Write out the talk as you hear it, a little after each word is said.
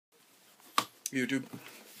YouTube.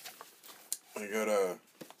 I got a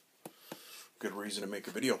good reason to make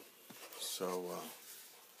a video. So,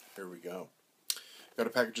 here we go. Got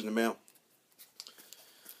a package in the mail.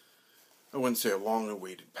 I wouldn't say a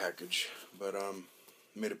long-awaited package, but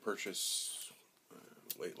made a purchase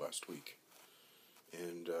late last week.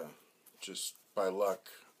 And just by luck,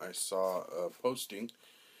 I saw a posting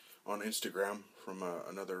on Instagram from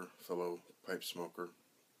another fellow pipe smoker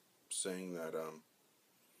saying that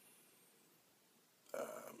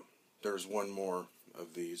there's one more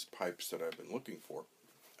of these pipes that I've been looking for.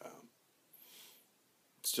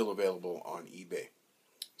 It's still available on eBay.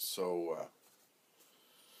 So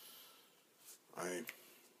I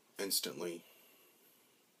instantly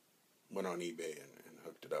went on eBay and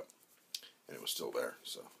hooked it up. And it was still there,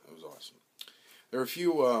 so it was awesome. There are a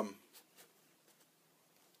few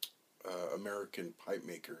American pipe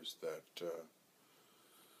makers that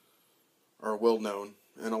are well known,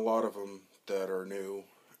 and a lot of them that are new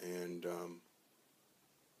and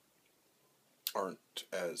aren't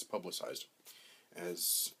as publicized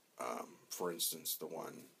as, for instance, the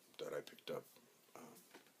one that I picked up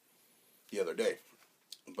the other day.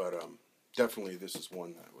 But definitely, this is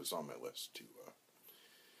one that was on my list to.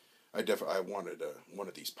 I wanted one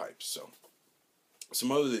of these pipes. So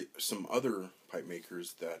some other pipe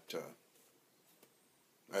makers that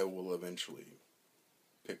I will eventually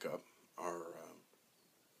pick up are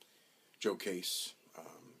Joe Case.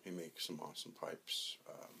 He makes some awesome pipes.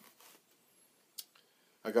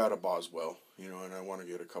 I got a Boswell, and I want to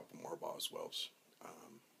get a couple more Boswells.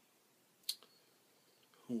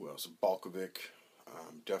 Who else? A Balkovic.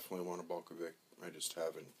 Definitely want a Balkovic. I just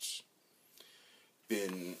haven't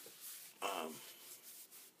been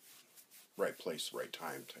right place, right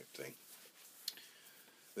time type thing.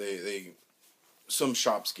 Some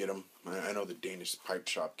shops get them. I know the Danish pipe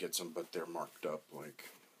shop gets them, but they're marked up like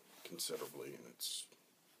considerably, and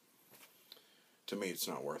to me it's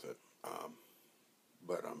not worth it.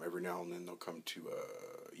 But every now and then they'll come to a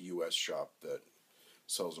U.S. shop that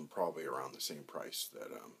sells them probably around the same price that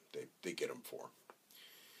they get them for.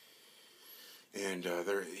 And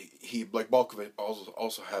he like Balkovic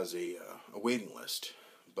also has a waiting list,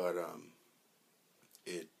 but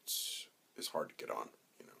it's hard to get on.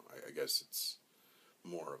 I guess it's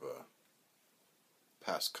more of a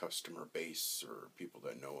past customer base or people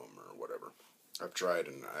that know him or whatever. I've tried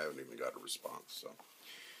and I haven't even got a response. So,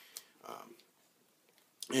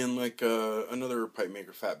 and like another pipe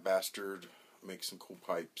maker, Fat Bastard, makes some cool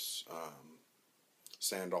pipes.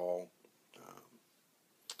 Sandal.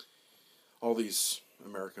 All these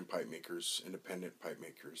American pipe makers, independent pipe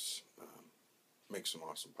makers, make some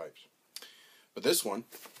awesome pipes. But this one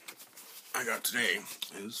I got today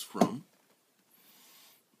is from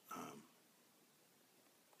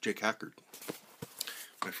Jake Hackert,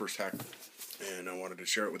 my first Hackert, and I wanted to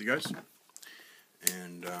share it with you guys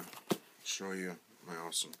and show you my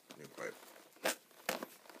awesome new pipe.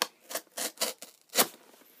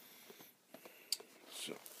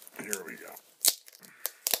 So here we go.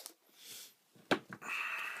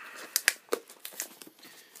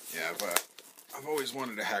 Yeah, but I've always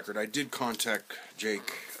wanted a Hackert. I did contact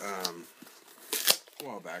Jake a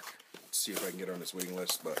while back to see if I can get on his waiting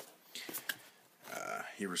list, but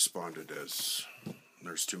he responded as,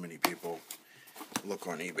 "There's too many people. Look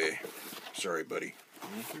on eBay." Sorry, buddy.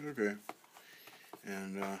 Okay.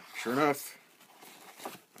 And sure enough,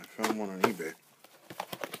 I found one on eBay.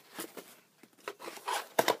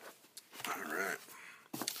 Alright.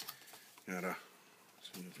 Got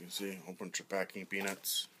see if you can see, a whole bunch of packing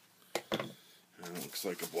peanuts. And it looks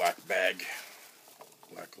like a black bag.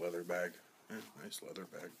 Black leather bag. Yeah, nice leather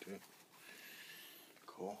bag too.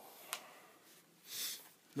 Cool.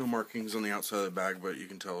 No markings on the outside of the bag, but you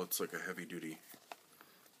can tell it's like a heavy duty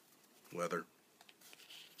leather.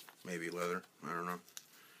 Maybe leather. I don't know.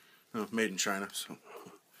 No, made in China, so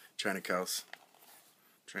China cows.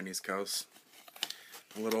 Chinese cows.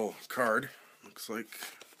 A little card. Looks like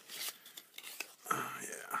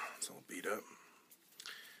yeah, it's all beat up.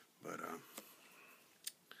 But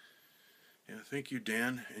yeah, thank you,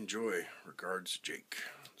 Dan. Enjoy. Regards, Jake.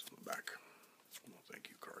 It's on the back. Well, thank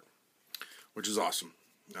you card. Which is awesome.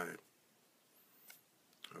 I've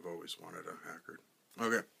always wanted a Hackert.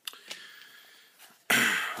 Okay.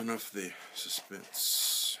 Enough of the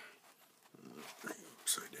suspense.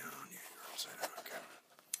 Upside down. Yeah, you're upside down. Okay.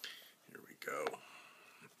 Here we go.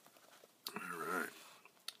 Alright.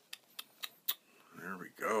 There we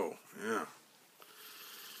go. Yeah.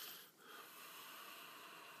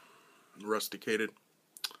 Rusticated.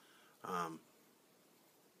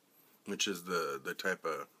 Which is the type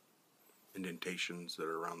of indentations that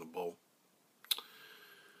are around the bowl.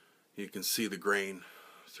 you can see the grain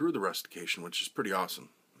through the rustication, which is pretty awesome.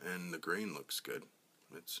 And the grain looks good.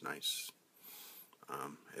 It's nice.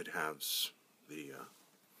 It has the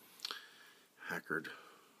Hackert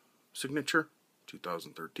signature,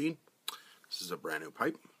 2013. This is a brand new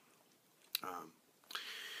pipe.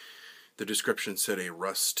 The description said a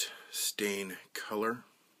rust stain color,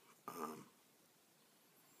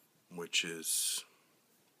 which is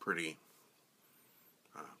pretty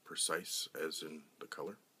precise as in the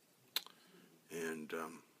color. And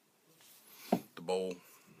the bowl,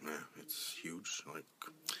 it's huge. Like,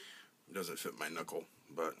 it doesn't fit my knuckle,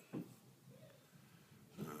 but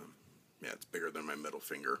yeah, it's bigger than my middle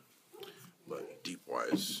finger. But deep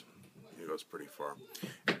wise, it goes pretty far.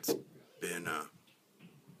 It's been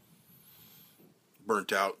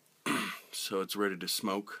burnt out, so it's ready to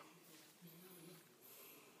smoke.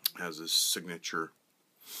 Has his signature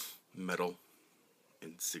metal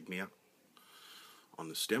insignia on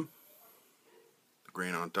the stem. The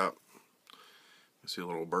grain on top. You see a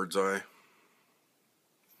little bird's eye.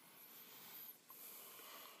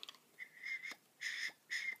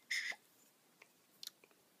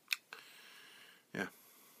 Yeah,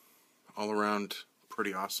 all around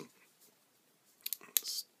pretty awesome.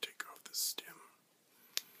 Let's take off this stem.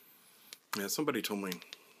 Yeah, somebody told me,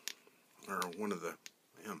 or one of the,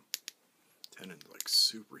 tenon's like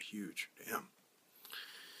super huge. Damn.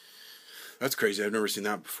 That's crazy. I've never seen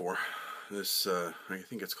that before. This, I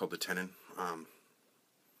think it's called the tenon,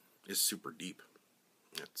 is super deep.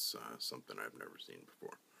 It's something I've never seen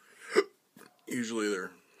before. Usually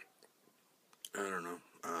they're, I don't know,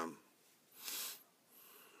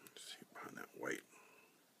 let's see behind that white.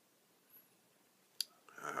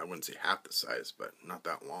 I wouldn't say half the size, but not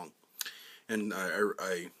that long. And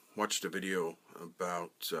I watched a video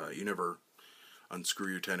about you never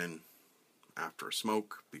unscrew your tenon after a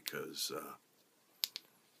smoke because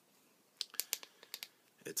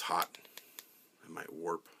it's hot. It might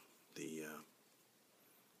warp the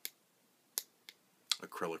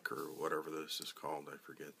acrylic or whatever this is called. I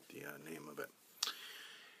forget the name of it.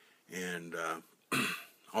 And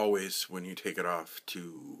always when you take it off,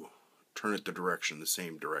 to turn it the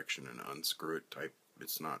same direction and unscrew it type.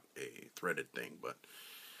 It's not a threaded thing, but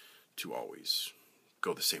to always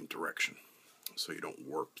go the same direction so you don't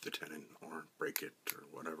warp the tenon or break it or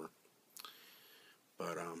whatever.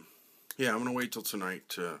 But yeah, I'm gonna wait till tonight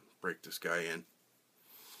to break this guy in.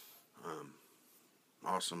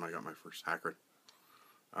 Awesome, I got my first Hackert.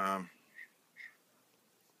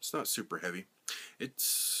 It's not super heavy.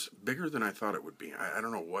 It's bigger than I thought it would be. I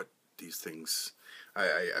don't know what these things.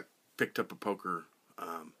 I picked up a poker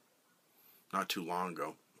not too long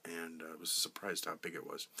ago, and was surprised how big it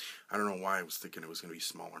was. I don't know why I was thinking it was going to be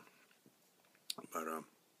smaller. But,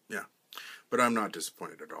 yeah. But I'm not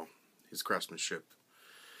disappointed at all. His craftsmanship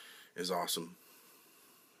is awesome.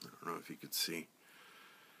 I don't know if you could see.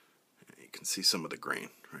 You can see some of the grain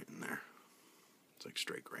right in there. It's like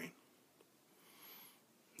straight grain.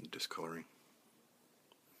 Discoloring.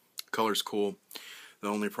 Color's cool. The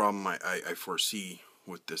only problem I foresee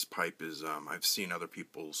with this pipe is I've seen other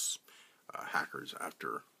people's Hackerts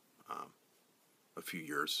after a few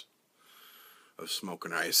years of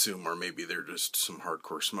smoking, I assume, or maybe they're just some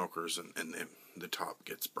hardcore smokers and the top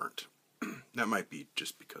gets burnt. That might be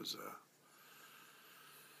just because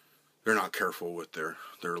they're not careful with their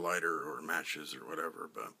lighter or matches or whatever,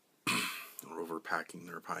 but or overpacking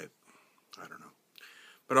their pipe. I don't know.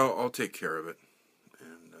 But I'll take care of it,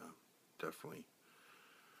 and definitely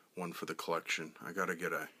one for the collection. I gotta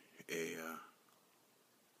get a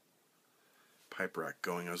pipe rack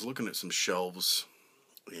going. I was looking at some shelves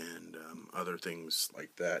and other things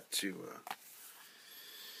like that to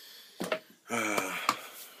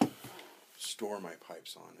store my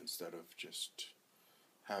pipes on instead of just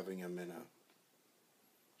having them in a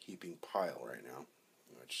heaping pile right now,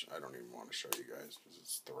 which I don't even want to show you guys because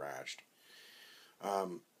it's thrashed.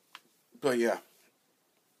 But yeah,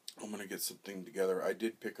 I'm going to get something together. I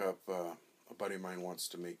did pick up, a buddy of mine wants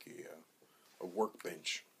to make a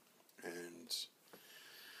workbench, and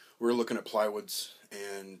we were looking at plywoods,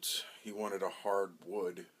 and he wanted a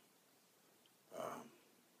hardwood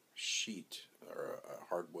sheet, or a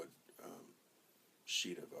hardwood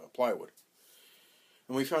sheet of plywood.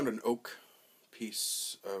 And we found an oak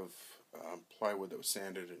piece of plywood that was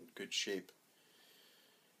sanded in good shape,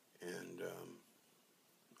 and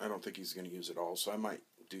I don't think he's going to use it all, so I might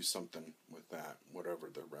do something with that, whatever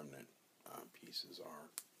the remnant pieces are.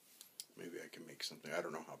 Maybe I can make something. I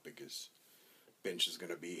don't know how big his bench is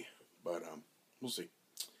going to be, but we'll see.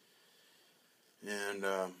 And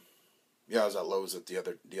yeah, I was at Lowe's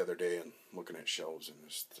the other day and looking at shelves, and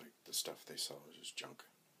just like the stuff they sell is just junk.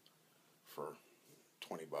 for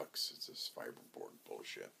 $20. It's this fiberboard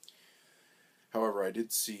bullshit. However, I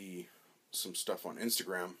did see some stuff on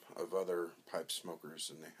Instagram of other pipe smokers,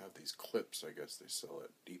 and they have these clips, I guess they sell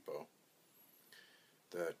at Depot,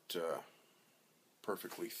 that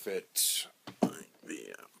perfectly fit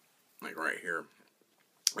like right here.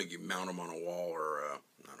 Like you mount them on a wall, or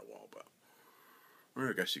not a wall, but or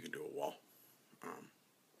I guess you can do a wall,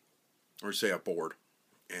 or say a board,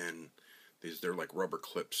 and they're like rubber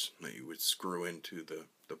clips that you would screw into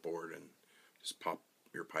the board and just pop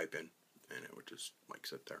your pipe in, and it would just like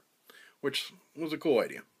sit there, which was a cool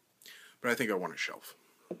idea. But I think I want a shelf,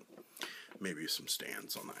 maybe some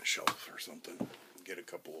stands on that shelf or something. Get a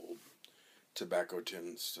couple old tobacco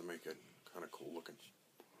tins to make it kind of cool looking.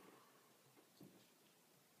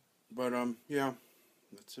 But yeah,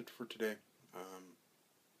 that's it for today. I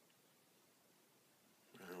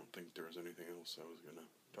don't think there was anything else I was gonna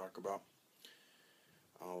talk about.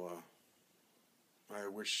 I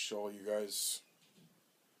wish all you guys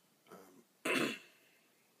a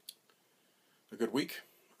good week.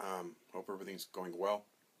 Hope everything's going well,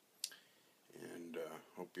 and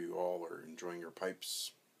hope you all are enjoying your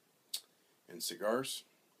pipes and cigars.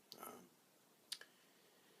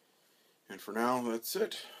 And for now, that's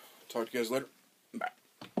it. Talk to you guys later. Bye.